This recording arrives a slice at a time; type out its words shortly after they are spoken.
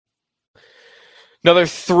Another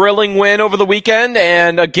thrilling win over the weekend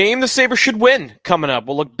and a game the Sabres should win coming up.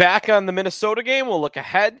 We'll look back on the Minnesota game. We'll look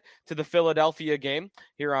ahead to the Philadelphia game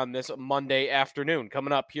here on this Monday afternoon.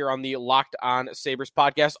 Coming up here on the Locked On Sabres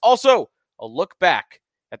podcast. Also, a look back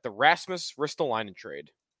at the Rasmus Ristolainen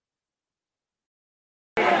trade.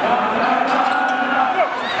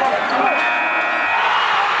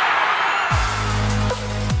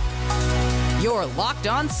 You're Locked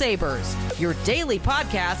On Sabres, your daily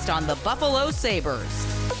podcast on the Buffalo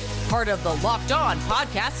Sabres. Part of the Locked On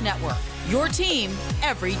Podcast Network, your team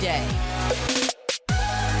every day.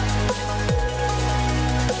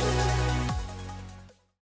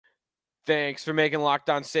 Thanks for making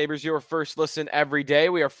Locked On Sabres your first listen every day.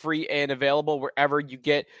 We are free and available wherever you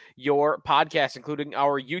get your podcasts, including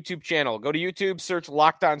our YouTube channel. Go to YouTube, search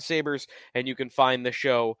Locked On Sabres, and you can find the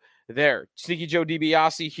show there. Sneaky Joe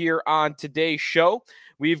DiBiase here on today's show.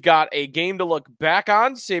 We've got a game to look back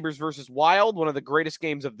on, Sabres versus Wild, one of the greatest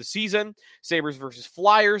games of the season. Sabres versus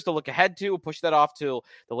Flyers to look ahead to. We'll push that off to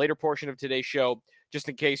the later portion of today's show, just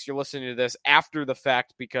in case you're listening to this after the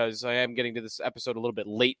fact, because I am getting to this episode a little bit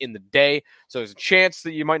late in the day. So there's a chance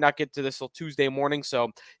that you might not get to this till Tuesday morning, so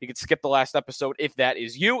you can skip the last episode if that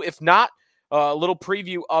is you. If not, a little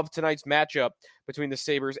preview of tonight's matchup between the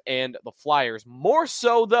Sabres and the Flyers. More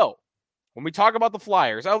so, though, when we talk about the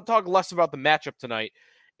Flyers, I'll talk less about the matchup tonight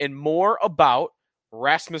and more about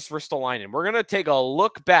Rasmus Ristolainen. We're going to take a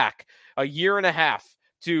look back a year and a half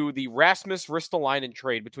to the Rasmus Ristolainen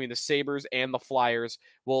trade between the Sabres and the Flyers.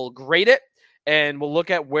 We'll grade it, and we'll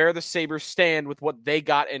look at where the Sabres stand with what they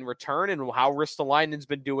got in return and how Ristolainen's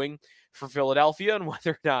been doing for Philadelphia and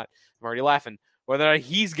whether or not, I'm already laughing, whether or not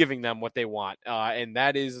he's giving them what they want. And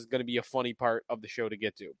that is going to be a funny part of the show to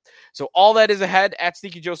get to. So all that is ahead at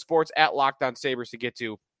Sneaky Joe Sports, at Locked On Sabres to get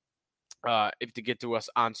to us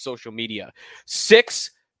on social media.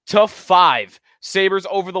 6-5 Sabres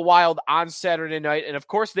over the Wild on Saturday night. And of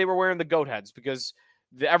course they were wearing the goat heads because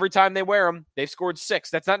every time they wear them, they've scored 6.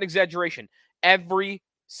 That's not an exaggeration. Every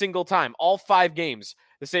single time, all 5 games,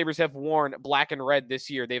 the Sabres have worn black and red this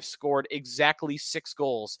year. They've scored exactly 6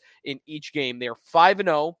 goals in each game. They are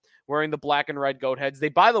 5-0 wearing the black and red goat heads. They,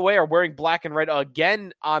 by the way, are wearing black and red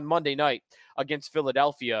again on Monday night against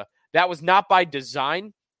Philadelphia. That was not by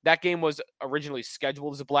design. That game was originally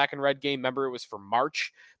scheduled as a black and red game. Remember, it was for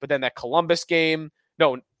March. But then that Columbus game,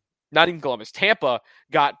 no, not even Columbus, Tampa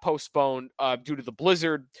got postponed due to the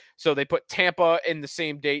blizzard. So they put Tampa in the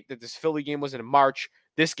same date that this Philly game was in March.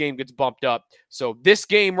 This game gets bumped up. So this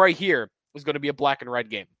game right here is going to be a black and red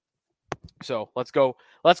game. So let's go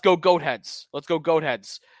goat heads. Let's go goat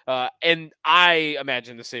heads. And I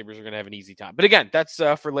imagine the Sabres are going to have an easy time. But again, that's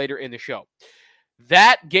for later in the show.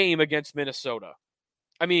 That game against Minnesota.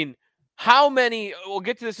 I mean, we'll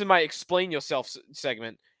get to this in my Explain Yourself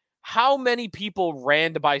segment. How many people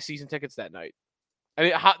ran to buy season tickets that night? I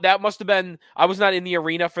mean, that must have been, I was not in the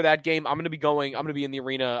arena for that game. I'm going to be in the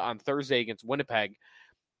arena on Thursday against Winnipeg.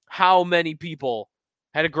 How many people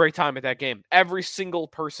had a great time at that game? Every single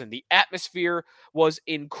person. The atmosphere was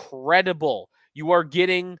incredible. You are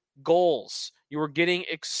getting goals. You are getting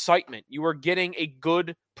excitement. You are getting a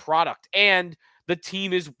good product. And the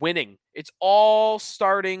team is winning. It's all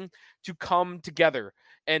starting to come together.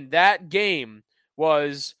 And that game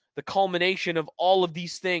was the culmination of all of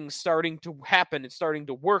these things starting to happen and starting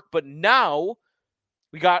to work. But now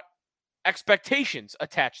we got expectations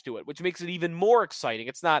attached to it, which makes it even more exciting.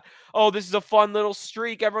 It's not, oh, this is a fun little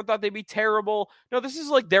streak. Everyone thought they'd be terrible. No, this is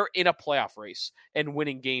like they're in a playoff race and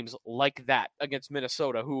winning games like that against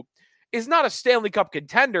Minnesota, who is not a Stanley Cup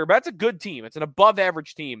contender, but that's a good team. It's an above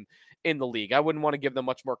average team in the league. I wouldn't want to give them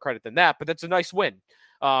much more credit than that, but that's a nice win.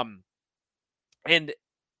 And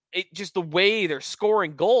it just the way they're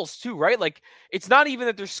scoring goals too, right? Like, it's not even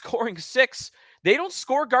that they're scoring 6. They don't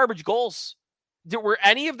score garbage goals. Were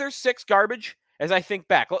any of their 6 garbage? As I think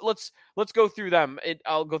back, let's go through them.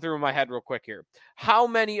 I'll go through in my head real quick here. How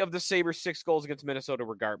many of the Sabres 6 goals against Minnesota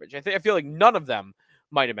were garbage? I feel like none of them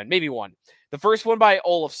might have been. Maybe one. The first one by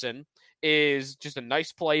Olofsson is just a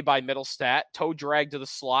nice play by Middlestat, toe drag to the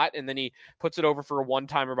slot, and then he puts it over for a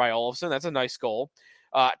one-timer by Olofsson. That's a nice goal.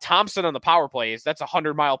 Thompson on the power play that's a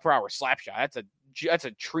 100-mile-per-hour slap shot. That's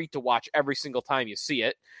a treat to watch every single time you see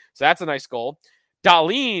it. So that's a nice goal.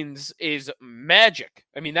 Dahlin's is magic.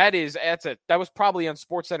 I mean, that was probably on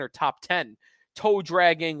SportsCenter top 10. Toe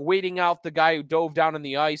dragging, waiting out the guy who dove down on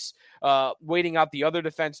the ice, waiting out the other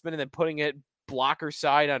defenseman, and then putting it blocker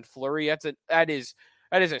side on Fleury. That is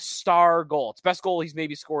a star goal. It's the best goal he's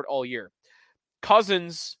maybe scored all year.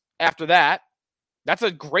 Cousins, after that, that's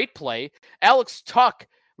a great play. Alex Tuch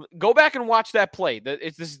Go back and watch that play.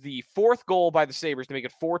 This is the fourth goal by the Sabres to make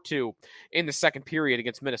it 4-2 in the second period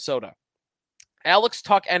against Minnesota. Alex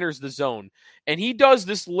Tuch enters the zone, and he does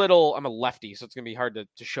this little, I'm a lefty, so it's going to be hard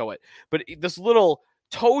to show it, but this little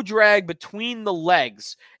toe drag between the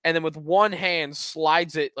legs, and then with one hand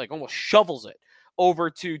slides it, like almost shovels it over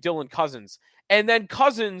to Dylan Cozens. And then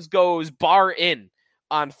Cozens goes bar in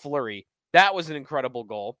on Fleury. That was an incredible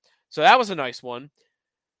goal. So that was a nice one.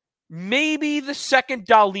 Maybe the second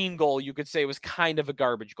Dahlin goal, you could say, was kind of a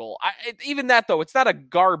garbage goal. Even that, though, it's not a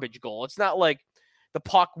garbage goal. It's not like the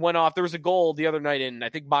puck went off. There was a goal the other night in, I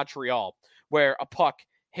think, Montreal, where a puck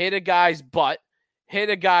hit a guy's butt, hit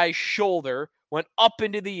a guy's shoulder, went up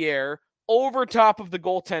into the air, over top of the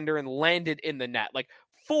goaltender, and landed in the net. Like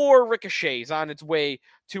 4 ricochets on its way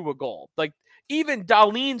to a goal. Like, even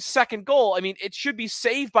Dahlin's second goal, I mean, it should be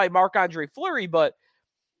saved by Marc-Andre Fleury, but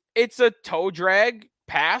it's a toe drag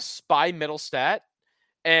pass by Mittelstadt,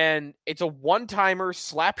 and it's a one-timer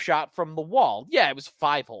slap shot from the wall. Yeah, it was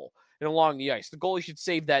 5-hole and along the ice. The goalie should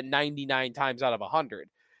save that 99 times out of 100.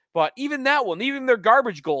 But even that one, even their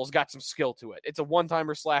garbage goals got some skill to it. It's a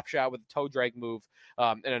one-timer slap shot with a toe drag move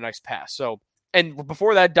and a nice pass. So, and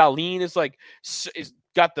before that, Dahlin is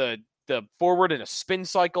got the forward in a spin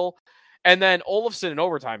cycle. And then Olofsson in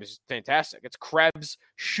overtime is fantastic. It's Krebs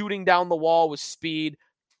shooting down the wall with speed,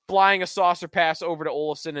 flying a saucer pass over to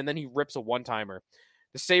Olofsson, and then he rips a one-timer.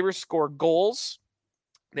 The Sabres score goals.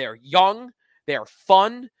 They are young. They are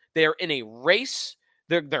fun. They are in a race.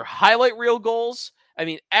 They're highlight reel goals. I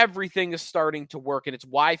mean, everything is starting to work, and it's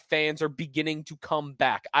why fans are beginning to come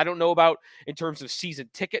back. I don't know about in terms of season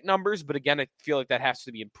ticket numbers, but again, I feel like that has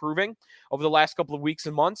to be improving over the last couple of weeks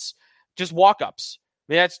and months. Just walk-ups.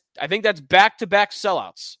 I think that's back-to-back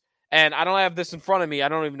sellouts. And I don't have this in front of me. I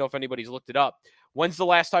don't even know if anybody's looked it up. When's the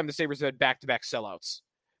last time the Sabres had back-to-back sellouts?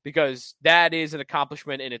 Because that is an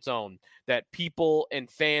accomplishment in its own, that people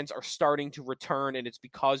and fans are starting to return, and it's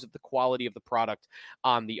because of the quality of the product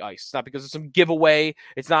on the ice. It's not because of some giveaway.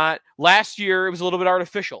 It's not. Last year, it was a little bit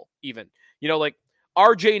artificial, even. You know, like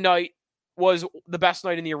RJ night was the best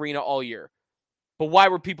night in the arena all year. But why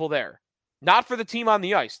were people there? Not for the team on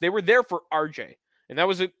the ice. They were there for RJ. And that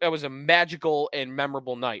was a magical and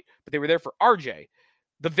memorable night. But they were there for RJ.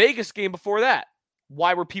 The Vegas game before that,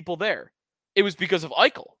 why were people there? It was because of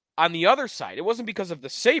Eichel on the other side. It wasn't because of the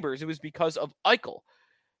Sabres. It was because of Eichel.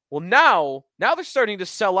 Well, now they're starting to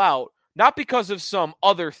sell out, not because of some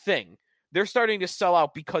other thing. They're starting to sell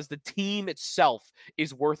out because the team itself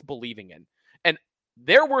is worth believing in. And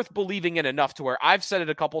they're worth believing in enough to where I've said it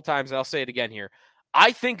a couple times, and I'll say it again here.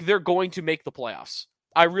 I think they're going to make the playoffs.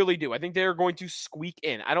 I really do. I think they're going to squeak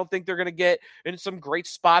in. I don't think they're going to get in some great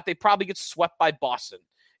spot. They probably get swept by Boston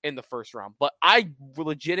in the first round. But I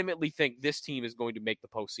legitimately think this team is going to make the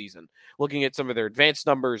postseason. Looking at some of their advanced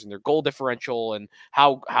numbers and their goal differential and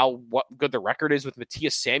what good the record is with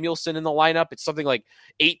Matthias Samuelsson in the lineup. It's something like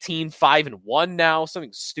 18-5-1 now,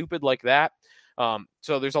 something stupid like that.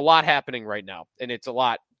 So there's a lot happening right now, and it's a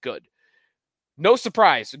lot good. No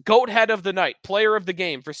surprise, goat head of the night, player of the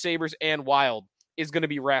game for Sabres and Wild is going to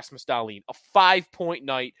be Rasmus Dahlin. A 5-point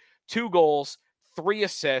night, 2 goals, 3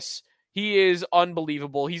 assists. He is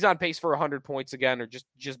unbelievable. He's on pace for 100 points again, or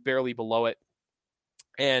just barely below it.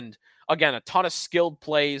 And again, a ton of skilled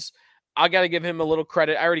plays. I got to give him a little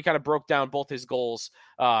credit. I already kind of broke down both his goals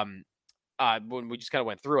when we just kind of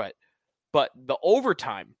went through it. But the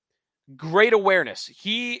overtime, great awareness.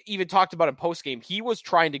 He even talked about in postgame, he was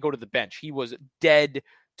trying to go to the bench. He was dead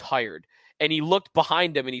tired. And he looked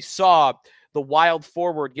behind him and he saw the Wild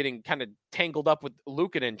forward getting kind of tangled up with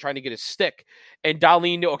Luukkonen trying to get his stick. And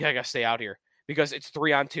Dahlin knew, okay, I got to stay out here because it's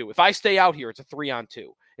 3-on-2. If I stay out here, it's a 3-on-2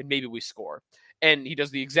 and maybe we score. And he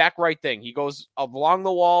does the exact right thing. He goes along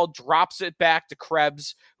the wall, drops it back to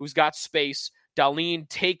Krebs, who's got space. Dahlin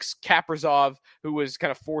takes Kaprizov, who was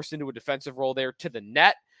kind of forced into a defensive role there, to the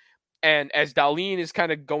net. And as Dahlin is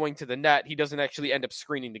kind of going to the net, he doesn't actually end up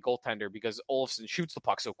screening the goaltender because Olofsson shoots the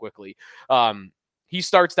puck so quickly. He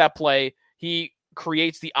starts that play. He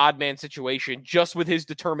creates the odd man situation just with his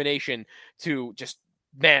determination to just,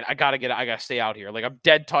 man, I got to stay out here. Like, I'm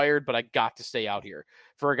dead tired, but I got to stay out here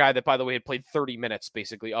for a guy that, by the way, had played 30 minutes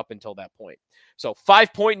basically up until that point. So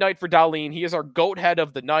 5-point night for Dahlin. He is our goat head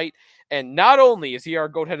of the night. And not only is he our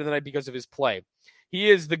goat head of the night because of his play, he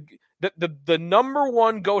is the number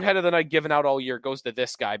one goat head of the night given out all year goes to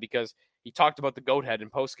this guy because he talked about the goat head in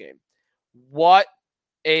postgame. What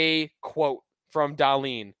a quote from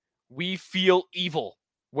Dahlin. We feel evil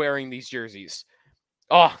wearing these jerseys.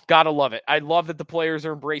 Oh, gotta love it. I love that the players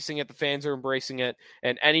are embracing it. The fans are embracing it.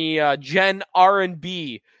 And any Gen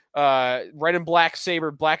R&B, red and black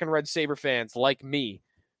and red Sabre fans like me,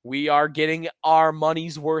 We are getting our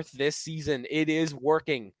money's worth this season. It is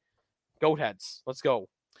working. Goat heads. Let's go.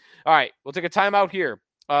 All right, we'll take a timeout here.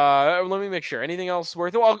 Let me make sure. Anything else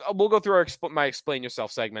worth? Well, we'll go through my Explain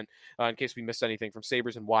Yourself segment in case we missed anything from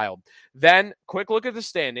Sabres and Wild. Then, quick look at the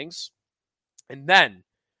standings. And then,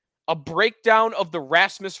 a breakdown of the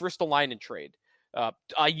Rasmus Ristolainen trade.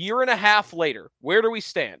 A year and a half later, where do we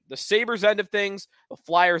stand? The Sabres end of things, the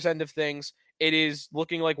Flyers end of things. It is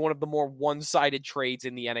looking like one of the more one-sided trades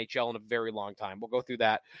in the NHL in a very long time. We'll go through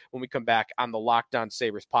that when we come back on the Locked On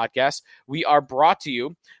Sabres podcast. We are brought to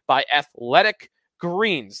you by Athletic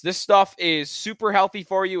Greens. This stuff is super healthy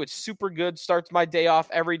for you. It's super good. Starts my day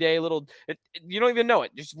off every day. You don't even know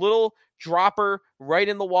it. Just little dropper right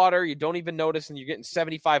in the water. You don't even notice, and you're getting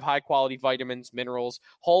 75 high-quality vitamins, minerals,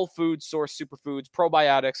 whole food source superfoods,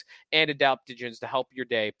 probiotics, and adaptogens to help your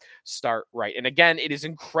day start right. And again, it is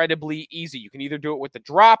incredibly easy. You can either do it with the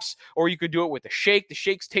drops or you could do it with the shake. The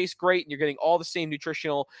shakes taste great, and you're getting all the same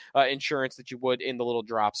nutritional insurance that you would in the little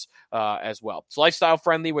drops as well. It's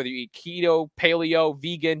lifestyle-friendly, whether you eat keto, paleo,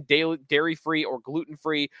 vegan, dairy-free, or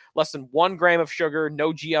gluten-free, less than 1 gram of sugar,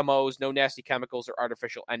 no GMOs, no nasty chemicals or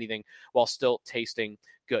artificial anything, while still tasting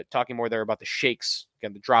good. Talking more there about the shakes.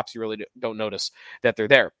 Again, the drops, you really don't notice that they're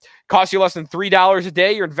there. Costs you less than $3 a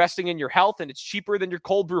day. You're investing in your health, and it's cheaper than your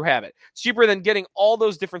cold brew habit. It's cheaper than getting all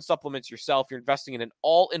those different supplements yourself. You're investing in an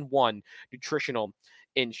all-in-one nutritional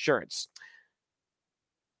insurance.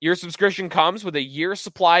 Your subscription comes with a year's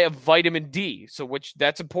supply of vitamin D,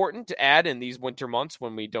 that's important to add in these winter months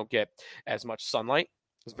when we don't get as much sunlight.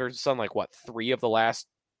 There's sunlight, 3 of the last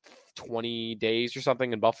 20 days or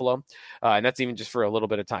something in Buffalo. And that's even just for a little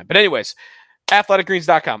bit of time. But anyways,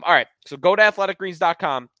 athleticgreens.com. All right. So go to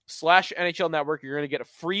athleticgreens.com/NHL Network. You're going to get a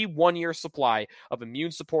free 1-year supply of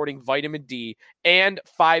immune supporting vitamin D and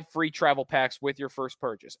 5 free travel packs with your first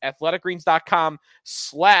purchase.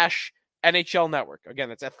 athleticgreens.com/NHL Network. Again,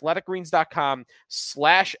 that's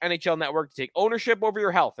athleticgreens.com/NHL Network to take ownership over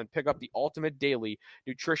your health and pick up the ultimate daily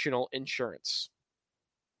nutritional insurance.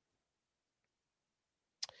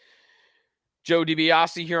 Joe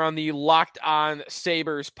DiBiase here on the Locked On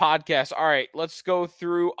Sabres podcast. All right, let's go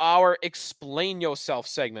through our Explain Yourself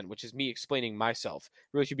segment, which is me explaining myself.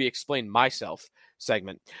 Really should be Explain Myself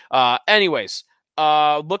segment. Anyways,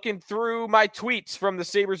 looking through my tweets from the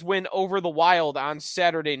Sabres win over the Wild on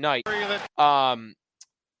Saturday night.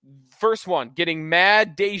 First one, getting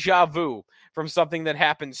mad deja vu from something that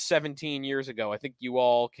happened 17 years ago. I think you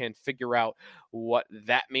all can figure out what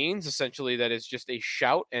that means. Essentially, that is just a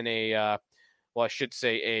shout and a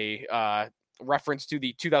reference to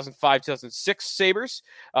the 2005-2006 Sabres.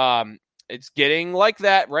 It's getting like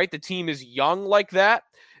that, right? The team is young like that.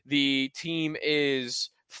 The team is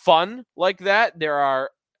fun like that. They are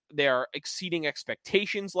exceeding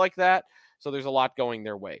expectations like that. So there's a lot going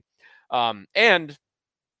their way. And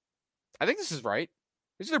I think this is right.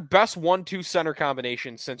 This is their best 1-2 center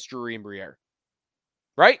combination since Drury and Briere.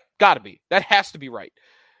 Right? Gotta be. That has to be right.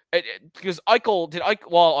 Because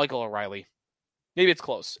Eichel O'Reilly. Maybe it's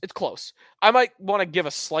close. It's close. I might want to give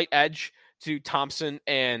a slight edge to Thompson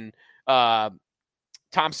and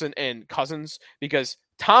Cousins, because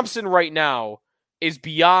Thompson right now is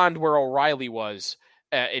beyond where O'Reilly was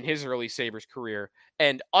in his early Sabres career.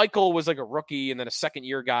 And Eichel was like a rookie and then a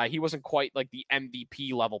second-year guy. He wasn't quite like the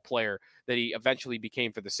MVP level player that he eventually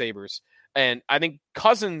became for the Sabres. And I think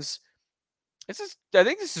Cousins, I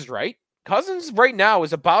think this is right. Cousins right now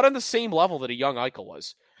is about on the same level that a young Eichel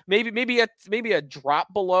was. Maybe a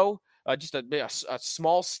drop below, just a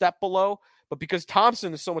small step below. But because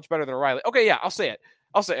Thompson is so much better than O'Reilly. Okay, yeah, I'll say it.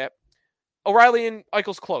 O'Reilly and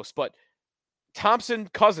Eichel's close, but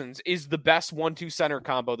Thompson-Cousins is the best 1-2 center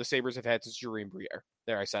combo the Sabres have had since Drury and Briere.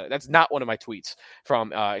 There, I said it. That's not one of my tweets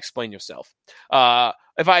from Explain Yourself.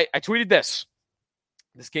 If I tweeted this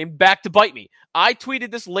came back to bite me. I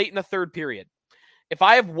tweeted this late in the third period. If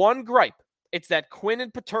I have one gripe, it's that Quinn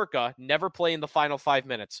and Peterka never play in the final 5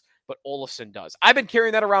 minutes, but Olofsson does. I've been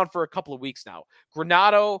carrying that around for a couple of weeks now.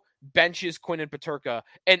 Granato benches Quinn and Peterka,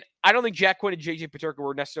 and I don't think Jack Quinn and JJ Peterka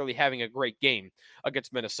were necessarily having a great game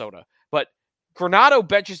against Minnesota, but Granato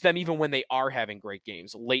benches them even when they are having great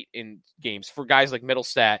games, late in games, for guys like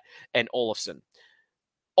Mittelstadt and Olofsson.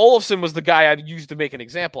 Olofsson was the guy I used to make an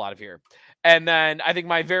example out of here. And then I think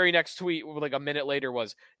my very next tweet, like a minute later,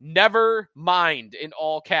 was never mind in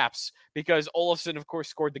all caps, because Olofsson, of course,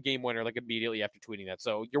 scored the game winner like immediately after tweeting that.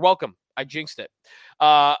 So you're welcome. I jinxed it.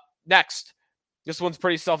 Next. This one's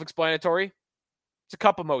pretty self-explanatory. It's a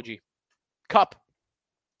cup emoji. Cup.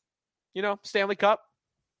 Stanley Cup.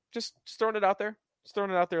 Just throwing it out there. Just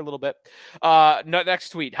throwing it out there a little bit. Next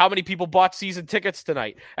tweet. How many people bought season tickets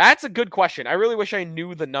tonight? That's a good question. I really wish I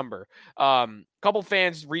knew the number. A couple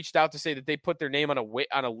fans reached out to say that they put their name on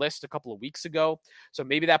a list a couple of weeks ago. So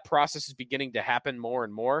maybe that process is beginning to happen more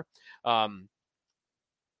and more. But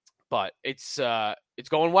it's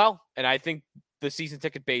going well. And I think the season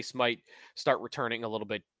ticket base might start returning a little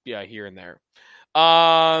bit here and there.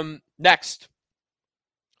 Next.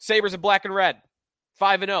 Sabres in black and red.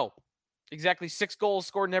 5-0. Exactly 6 goals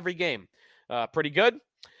scored in every game. Pretty good.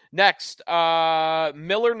 Next,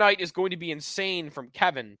 Miller Knight is going to be insane from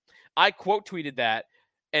Kevin. I quote tweeted that,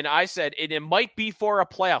 and I said it might be for a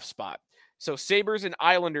playoff spot. So Sabres and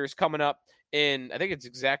Islanders coming up in, I think it's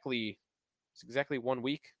exactly 1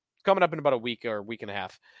 week. Coming up in about a week or a week and a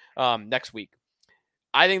half next week.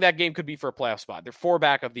 I think that game could be for a playoff spot. They're 4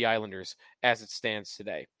 back of the Islanders as it stands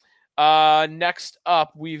today. Next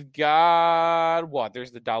up, we've got what?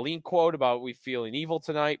 There's the Darlene quote about we feeling evil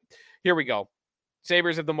tonight. Here we go.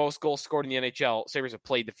 Sabres have the most goals scored in the NHL. Sabres have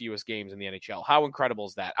played the fewest games in the NHL. How incredible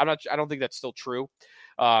is that? I don't think that's still true.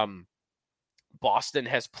 Boston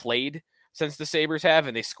has played since the Sabres have,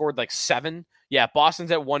 and they scored like 7. Yeah,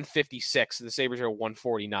 Boston's at 156. The Sabres are at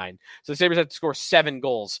 149. So the Sabres have to score 7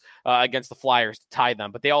 goals against the Flyers to tie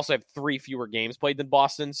them, but they also have 3 fewer games played than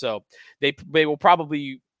Boston, so they will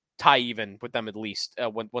probably tie even with them at least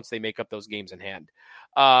once they make up those games in hand.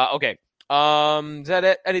 Okay. Is that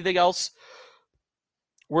it? Anything else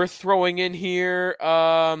we're throwing in here?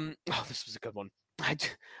 This was a good one.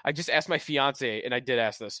 I just asked my fiance, and I did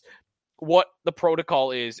ask this, what the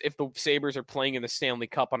protocol is if the Sabres are playing in the Stanley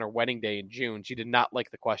Cup on her wedding day in June. She did not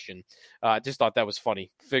like the question. Just thought that was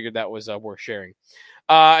funny. Figured that was worth sharing.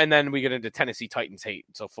 And then we get into Tennessee Titans hate,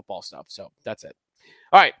 so football stuff. So that's it.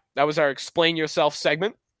 All right. That was our Explain Yourself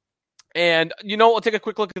segment. And, we'll take a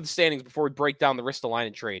quick look at the standings before we break down the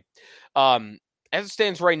Ristolainen trade. As it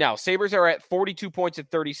stands right now, Sabres are at 42 points in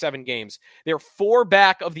 37 games. They're 4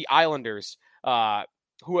 back of the Islanders,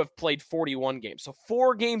 who have played 41 games. So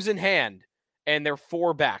 4 games in hand, and they're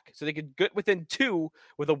 4 back. So they could get within 2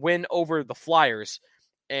 with a win over the Flyers,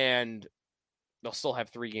 and they'll still have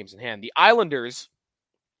 3 games in hand. The Islanders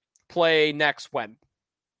play next when?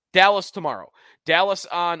 Dallas tomorrow. Dallas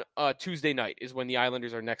on Tuesday night is when the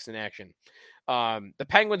Islanders are next in action. The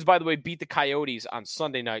Penguins, by the way, beat the Coyotes on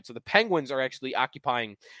Sunday night. So the Penguins are actually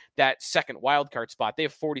occupying that second wildcard spot. They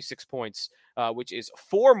have 46 points, which is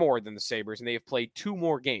 4 more than the Sabres, and they have played 2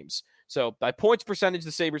 more games. So by points percentage,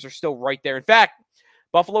 the Sabres are still right there. In fact,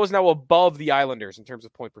 Buffalo is now above the Islanders in terms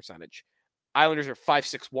of point percentage. Islanders are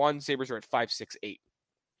 5-6-1. Sabres are at 5-6-8.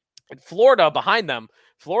 And Florida behind them,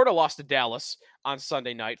 Florida lost to Dallas on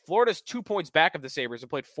Sunday night. Florida's 2 points back of the Sabres and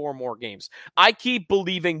played 4 more games. I keep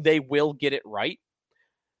believing they will get it right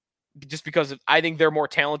just because I think they're more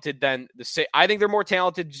talented than I think they're more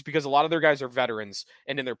talented just because a lot of their guys are veterans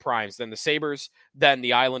and in their primes than the Sabres, than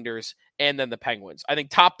the Islanders, and then the Penguins. I think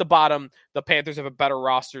top to bottom, the Panthers have a better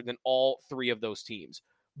roster than all 3 of those teams.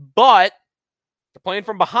 But they're playing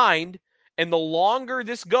from behind, and the longer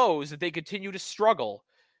this goes that they continue to struggle,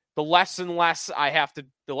 the less and less I have to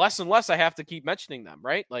keep mentioning them,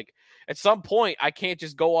 right? Like at some point, I can't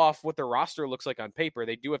just go off what their roster looks like on paper.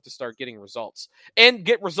 They do have to start getting results and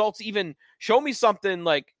get results. Even show me something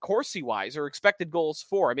like Corsi wise or expected goals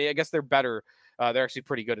for. I mean, I guess they're better. They're actually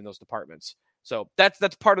pretty good in those departments. So that's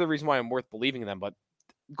part of the reason why I'm worth believing in them. But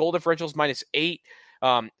goal differentials -8,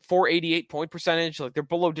 488 point percentage. Like they're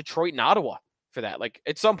below Detroit and Ottawa for that. Like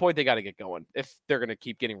at some point they got to get going if they're going to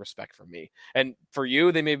keep getting respect from me. And for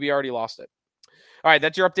you, they maybe already lost it. All right,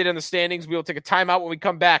 that's your update on the standings. We will take a timeout when we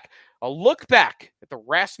come back. A look back at the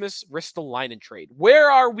Rasmus Ristolainen trade. Where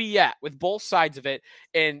are we at with both sides of it?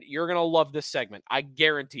 And you're going to love this segment. I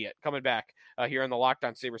guarantee it. Coming back here on the Locked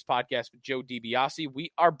On Sabres podcast with Joe DiBiase.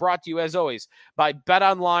 We are brought to you, as always, by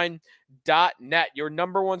BetOnline.net, your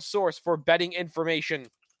number one source for betting information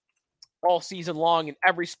all season long in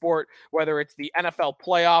every sport, whether it's the NFL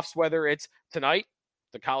playoffs, whether it's tonight,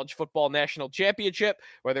 the college football national championship,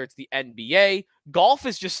 whether it's the NBA. Golf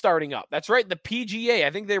is just starting up. That's right, the PGA.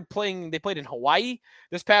 I think they played in Hawaii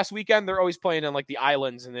this past weekend. They're always playing in like the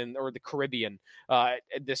islands or the Caribbean at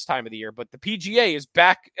this time of the year. But the PGA is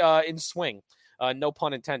back in swing. No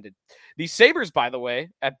pun intended. The Sabres, by the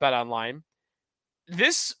way, at BetOnline,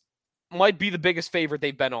 this might be the biggest favorite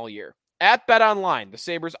they've been all year. At BetOnline, the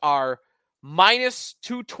Sabres are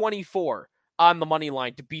 -224 on the money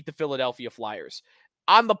line to beat the Philadelphia Flyers.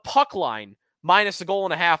 On the puck line,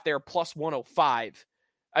 -1.5, they're +105.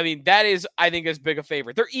 I mean, that is, I think, as big a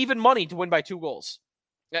favorite. They're even money to win by 2 goals.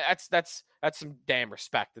 That's some damn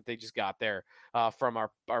respect that they just got there from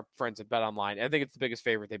our friends at BetOnline. I think it's the biggest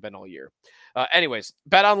favorite they've been all year. Anyways,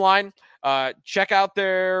 BetOnline, check out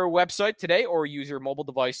their website today or use your mobile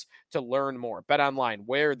device to learn more. BetOnline,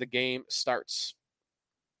 where the game starts.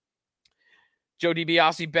 Joe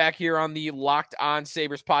DiBiase back here on the Locked On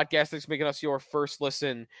Sabres podcast. Thanks for making us your first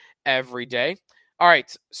listen every day. All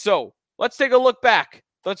right, so let's take a look back.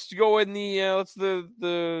 Let's go in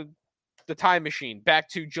the time machine back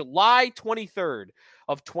to July 23rd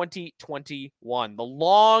of 2021. The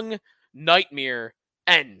long nightmare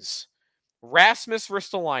ends. Rasmus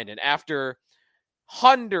Ristolainen, after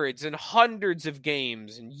hundreds and hundreds of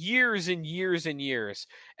games and years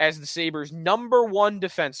as the Sabres' number one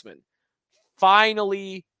defenseman,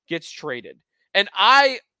 finally gets traded. And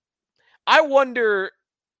I wonder,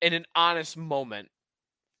 in an honest moment,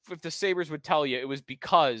 if the Sabres would tell you it was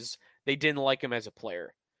because they didn't like him as a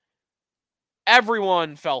player.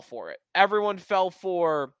 Everyone fell for it. Everyone fell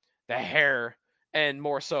for the hair, and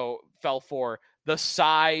more so fell for the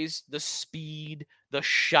size, the speed, the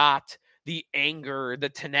shot, the anger, the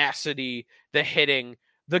tenacity, the hitting.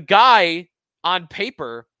 The guy on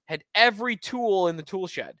paper had every tool in the tool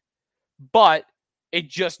shed, but it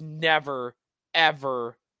just never,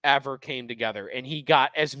 ever came together. And he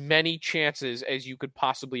got as many chances as you could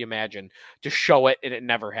possibly imagine to show it, and it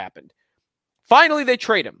never happened. Finally, they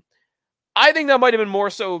trade him. I think that might have been more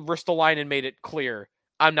so Ristolainen made it clear,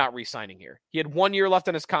 I'm not re-signing here. He had 1 year left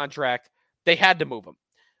on his contract. They had to move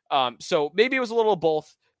him. So maybe it was a little of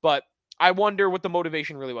both, but I wonder what the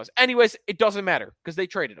motivation really was. Anyways, it doesn't matter because they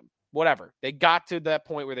traded him. Whatever. They got to that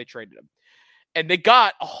point where they traded him. And they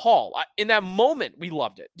got a haul. In that moment, we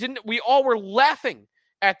loved it. We all were laughing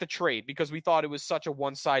at the trade because we thought it was such a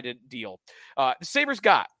one-sided deal. The Sabres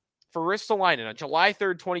got, for Ristolainen on July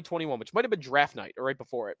 3rd, 2021, which might have been draft night or right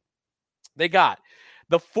before it, they got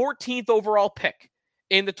the 14th overall pick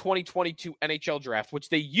in the 2022 NHL draft, which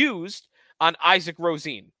they used on Isaac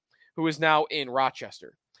Rosén, who is now in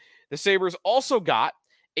Rochester. The Sabres also got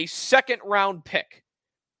a second-round pick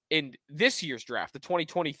in this year's draft, the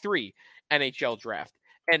 2023 NHL draft.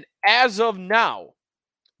 And as of now,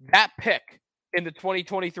 that pick in the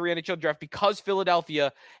 2023 NHL draft, because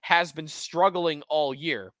Philadelphia has been struggling all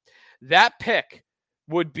year, that pick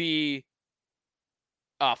would be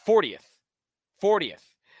 40th.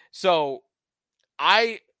 So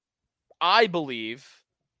I believe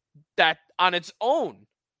that on its own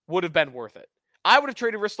would have been worth it. I would have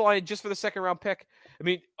traded Ristolainen just for the second round pick. I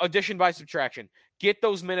mean, addition by subtraction. Get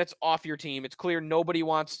those minutes off your team. It's clear nobody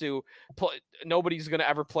wants to play. Nobody's going to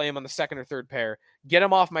ever play him on the second or third pair. Get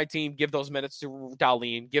him off my team. Give those minutes to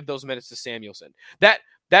Dahlin. Give those minutes to Samuelsson. That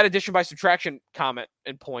addition by subtraction comment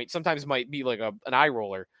and point sometimes might be like an eye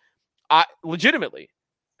roller. Legitimately.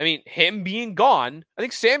 I mean, him being gone, I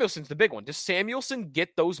think Samuelsson's the big one. Does Samuelsson get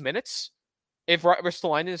those minutes if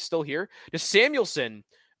Ristolainen is still here? Does Samuelsson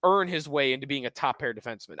earn his way into being a top pair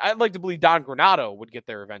defenseman? I'd like to believe Don Granato would get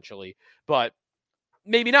there eventually, but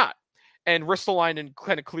maybe not. And Ristolainen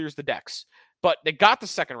kind of clears the decks. But they got the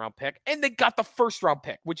second round pick and they got the first round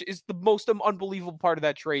pick, which is the most unbelievable part of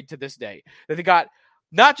that trade to this day. That they got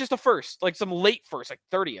not just a first, like some late first, like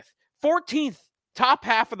 30th, 14th, top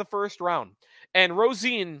half of the first round. And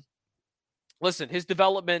Rosén, listen, his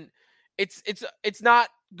development, it's not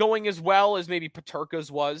going as well as maybe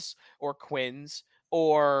Peterka's was or Quinn's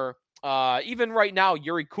or even right now,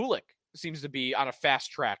 Yuri Kulik seems to be on a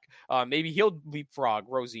fast track. Maybe he'll leapfrog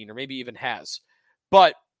Rosén or maybe even has.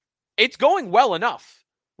 But it's going well enough,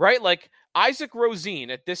 right? Like Isaac Rosén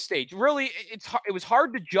at this stage, really, it was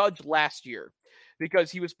hard to judge last year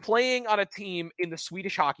because he was playing on a team in the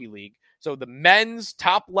Swedish Hockey League. So the men's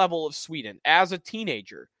top level of Sweden as a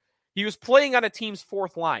teenager. He was playing on a team's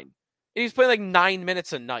fourth line. And he was playing like 9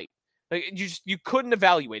 minutes a night. Like you couldn't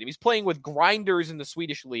evaluate him. He's playing with grinders in the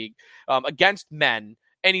Swedish league against men,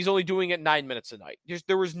 and he's only doing it 9 minutes a night.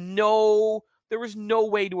 There was no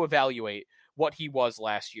way to evaluate what he was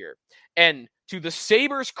last year. And to the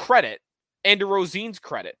Sabres' credit and to Rosén's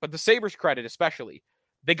credit, but the Sabres' credit especially,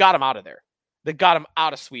 they got him out of there. They got him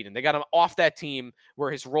out of Sweden. They got him off that team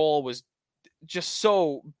where his role was just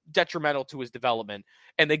so detrimental to his development,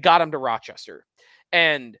 and they got him to Rochester.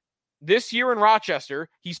 And this year in Rochester,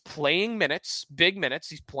 he's playing minutes, big minutes.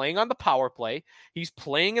 He's playing on the power play. He's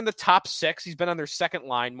playing in the top six. He's been on their second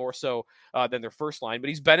line more so than their first line, but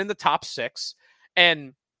he's been in the top six,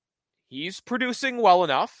 and he's producing well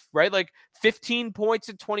enough, right? Like 15 points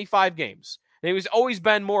in 25 games. And he's always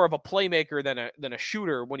been more of a playmaker than a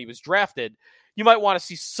shooter when he was drafted. You might want to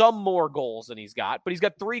see some more goals than he's got, but he's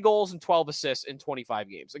got 3 goals and 12 assists in 25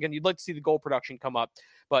 games. Again, you'd like to see the goal production come up,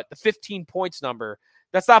 but the 15 points number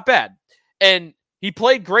That's not bad. And he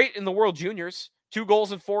played great in the World Juniors. 2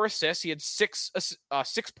 goals and 4 assists. He had 6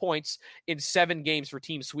 points in 7 games for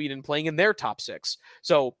Team Sweden, playing in their top 6.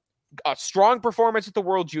 So a strong performance at the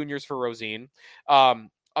World Juniors for Rosén.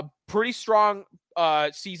 A pretty strong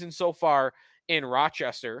season so far in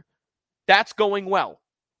Rochester. That's going well.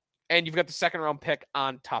 And you've got the second round pick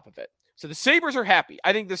on top of it. So the Sabres are happy.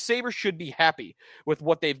 I think the Sabres should be happy with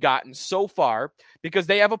what they've gotten so far because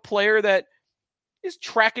they have a player that is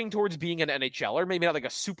tracking towards being an NHLer. Maybe not like a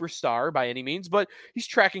superstar by any means, but he's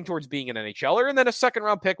tracking towards being an NHLer. And then a second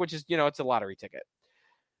round pick, which is, it's a lottery ticket.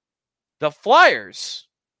 The Flyers,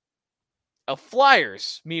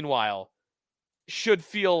 meanwhile, should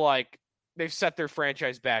feel like they've set their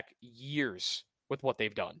franchise back years with what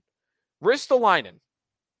they've done. Ristolainen,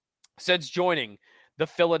 since joining the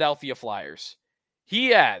Philadelphia Flyers, he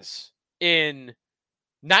has, in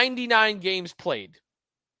 99 games played,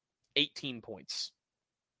 18 points.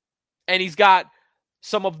 And he's got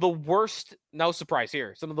some of the worst, no surprise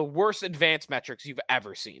here, some of the worst advanced metrics you've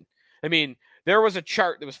ever seen. I mean, there was a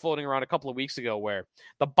chart that was floating around a couple of weeks ago where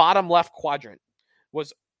the bottom left quadrant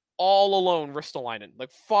was all alone Ristolainen,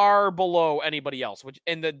 like far below anybody else,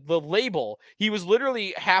 and the label, he was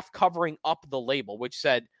literally half covering up the label, which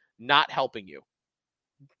said, not helping you.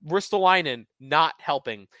 Ristolainen not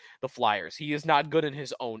helping the Flyers. He is not good in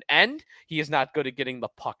his own end. He is not good at getting the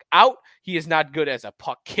puck out. He is not good as a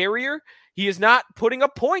puck carrier. He is not putting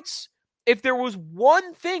up points. If there was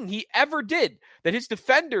one thing he ever did that his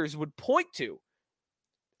defenders would point to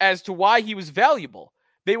as to why he was valuable,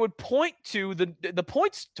 they would point to the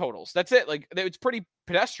points totals. That's it. Like, it's pretty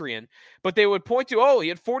pedestrian, but they would point to, he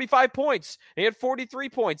had 45 points. He had 43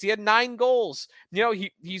 points. He had 9 goals.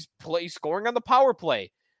 He's scoring on the power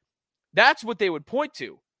play. That's what they would point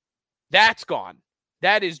to. That's gone.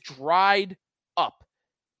 That is dried up.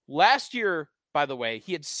 Last year, by the way,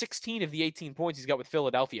 he had 16 of the 18 points he's got with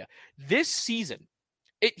Philadelphia. This season,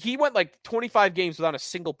 he went like 25 games without a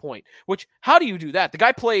single point, which, how do you do that? The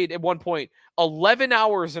guy played at one point 11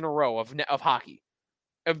 hours in a row of hockey.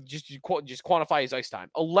 Just quantify his ice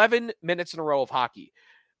time. 11 minutes in a row of hockey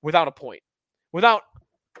without a point. Without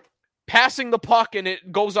passing the puck and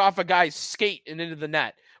it goes off a guy's skate and into the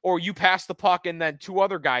net. Or you pass the puck and then 2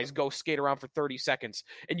 other guys go skate around for 30 seconds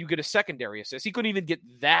and you get a secondary assist. He couldn't even get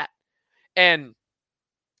that. And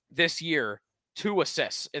this year, 2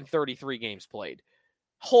 assists in 33 games played.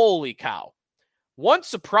 Holy cow. One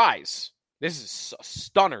surprise. This is a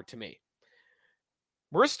stunner to me.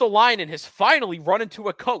 Ristolainen has finally run into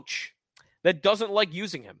a coach that doesn't like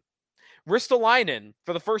using him. Ristolainen,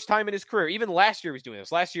 for the first time in his career, even last year he was doing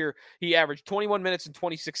this. Last year, he averaged 21 minutes and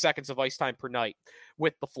 26 seconds of ice time per night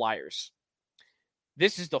with the Flyers.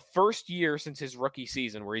 This is the first year since his rookie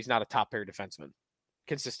season where he's not a top pair defenseman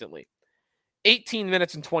consistently. 18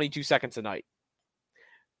 minutes and 22 seconds a night.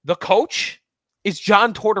 The coach is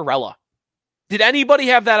John Tortorella. Did anybody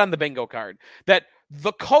have that on the bingo card? That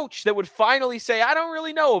the coach that would finally say, I don't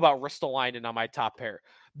really know about Ristolainen on my top pair.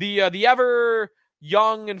 The ever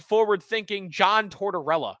young and forward-thinking John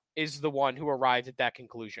Tortorella is the one who arrived at that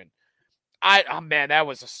conclusion. Man, that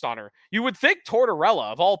was a stunner. You would think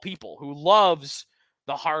Tortorella, of all people, who loves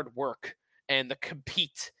the hard work and the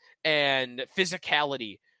compete and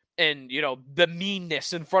physicality and, the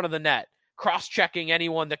meanness in front of the net, cross-checking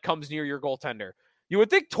anyone that comes near your goaltender. You would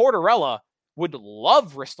think Tortorella would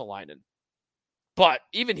love Ristolainen. But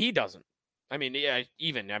even he doesn't.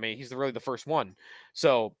 He's really the first one.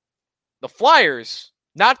 So the Flyers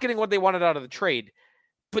not getting what they wanted out of the trade,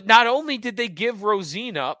 but not only did they give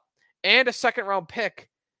Rosén up and a second-round pick,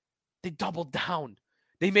 they doubled down.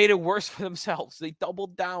 They made it worse for themselves. They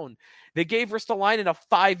doubled down. They gave Ristolainen a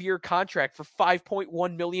 5-year contract for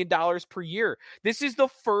 $5.1 million per year. This is the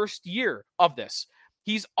first year of this.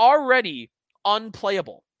 He's already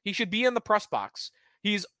unplayable. He should be in the press box.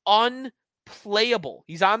 He's unplayable.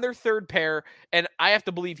 He's on their third pair, and I have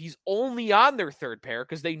to believe he's only on their third pair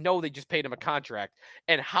because they know they just paid him a contract.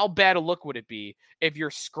 And how bad a look would it be if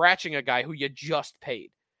you're scratching a guy who you just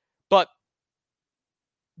paid? But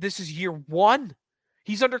this is year 1.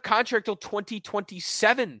 He's under contract till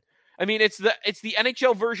 2027. It's the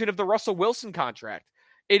NHL version of the Russell Wilson contract.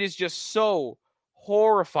 It is just so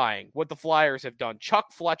horrifying what the Flyers have done.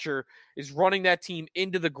 Chuck Fletcher is running that team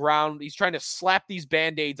into the ground. He's trying to slap these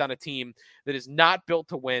Band-Aids on a team that is not built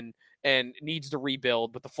to win and needs to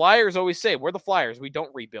rebuild. But the Flyers always say, we're the Flyers. We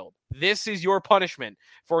don't rebuild. This is your punishment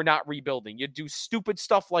for not rebuilding. You do stupid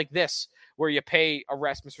stuff like this where you pay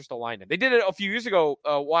Rasmus Ristolainen. They did it a few years ago,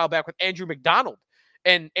 a while back with Andrew McDonald.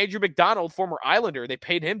 And Andrew McDonald, former Islander, they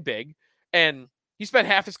paid him big. And he spent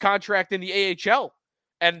half his contract in the AHL.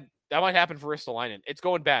 And That might happen for Ristolainen. It's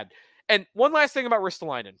going bad. And one last thing about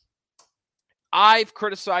Ristolainen. I've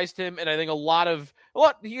criticized him, and I think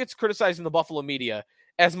he gets criticized in the Buffalo media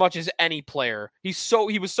as much as any player. He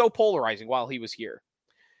was so polarizing while he was here.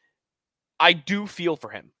 I do feel for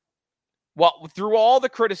him. Well, through all the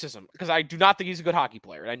criticism, because I do not think he's a good hockey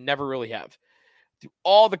player, and I never really have. Through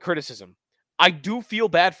all the criticism, I do feel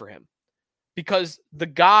bad for him because the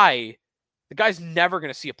guy's never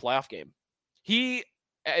going to see a playoff game. He,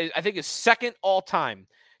 I think, is second all time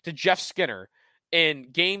to Jeff Skinner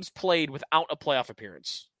in games played without a playoff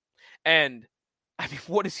appearance. And I mean,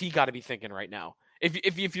 what has he got to be thinking right now?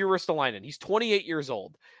 If you're Ristolainen, he's 28 years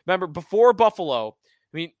old. Remember, before Buffalo,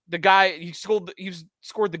 I mean, the guy, he scored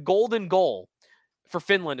the golden goal for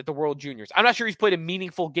Finland at the World Juniors. I'm not sure he's played a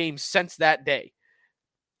meaningful game since that day.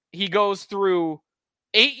 He goes through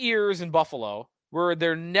 8 years in Buffalo where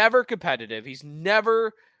they're never competitive. He's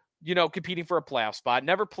never, competing for a playoff spot,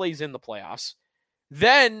 never plays in the playoffs.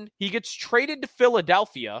 Then he gets traded to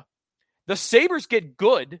Philadelphia. The Sabres get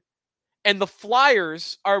good, and the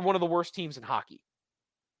Flyers are one of the worst teams in hockey.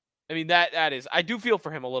 I mean, that is, I do feel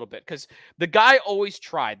for him a little bit because the guy always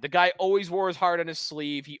tried. The guy always wore his heart on his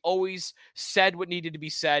sleeve. He always said what needed to be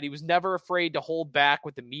said. He was never afraid to hold back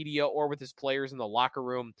with the media or with his players in the locker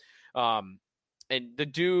room. And the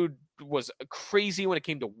dude was crazy when it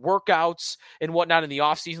came to workouts and whatnot in the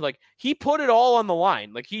offseason. Like, he put it all on the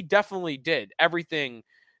line. Like, he definitely did everything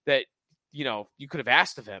that, you could have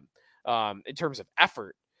asked of him in terms of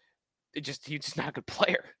effort. He's just not a good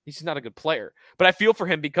player. He's just not a good player. But I feel for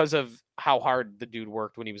him because of how hard the dude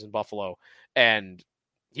worked when he was in Buffalo, and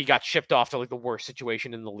he got shipped off to like the worst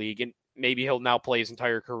situation in the league, and maybe he'll now play his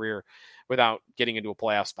entire career without getting into a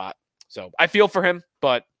playoff spot. So I feel for him,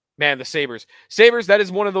 but man, the Sabres, that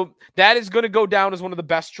is that is going to go down as one of the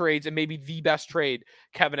best trades and maybe the best trade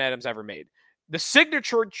Kevyn Adams ever made. The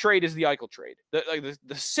signature trade is the Eichel trade. The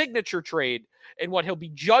signature trade and what he'll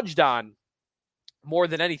be judged on more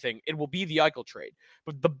than anything, it will be the Eichel trade.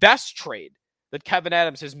 But the best trade that Kevyn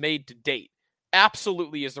Adams has made to date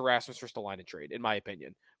absolutely is the Rasmus Ristolainen trade, in my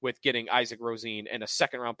opinion, with getting Isaac Rosén and a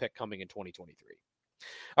second-round pick coming in 2023.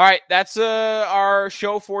 All right, that's our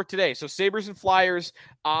show for today. So Sabres and Flyers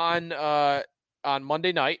on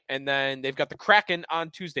Monday night, and then they've got the Kraken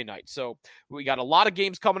on Tuesday night. So we got a lot of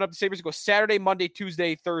games coming up. The Sabres go Saturday, Monday,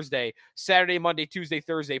 Tuesday, Thursday. Saturday, Monday, Tuesday,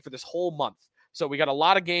 Thursday for this whole month. So we got a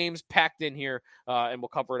lot of games packed in here, and we'll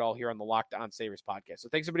cover it all here on the Locked On Sabres podcast. So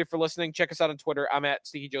thanks, everybody, for listening. Check us out on Twitter. I'm at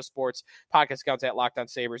Sneaky Joe Sports. Podcast accounts at Locked On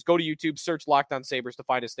Sabres. Go to YouTube, search Locked On Sabres to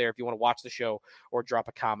find us there if you want to watch the show or drop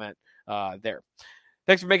a comment there.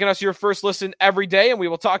 Thanks for making us your first listen every day, and we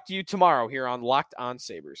will talk to you tomorrow here on Locked On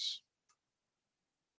Sabres.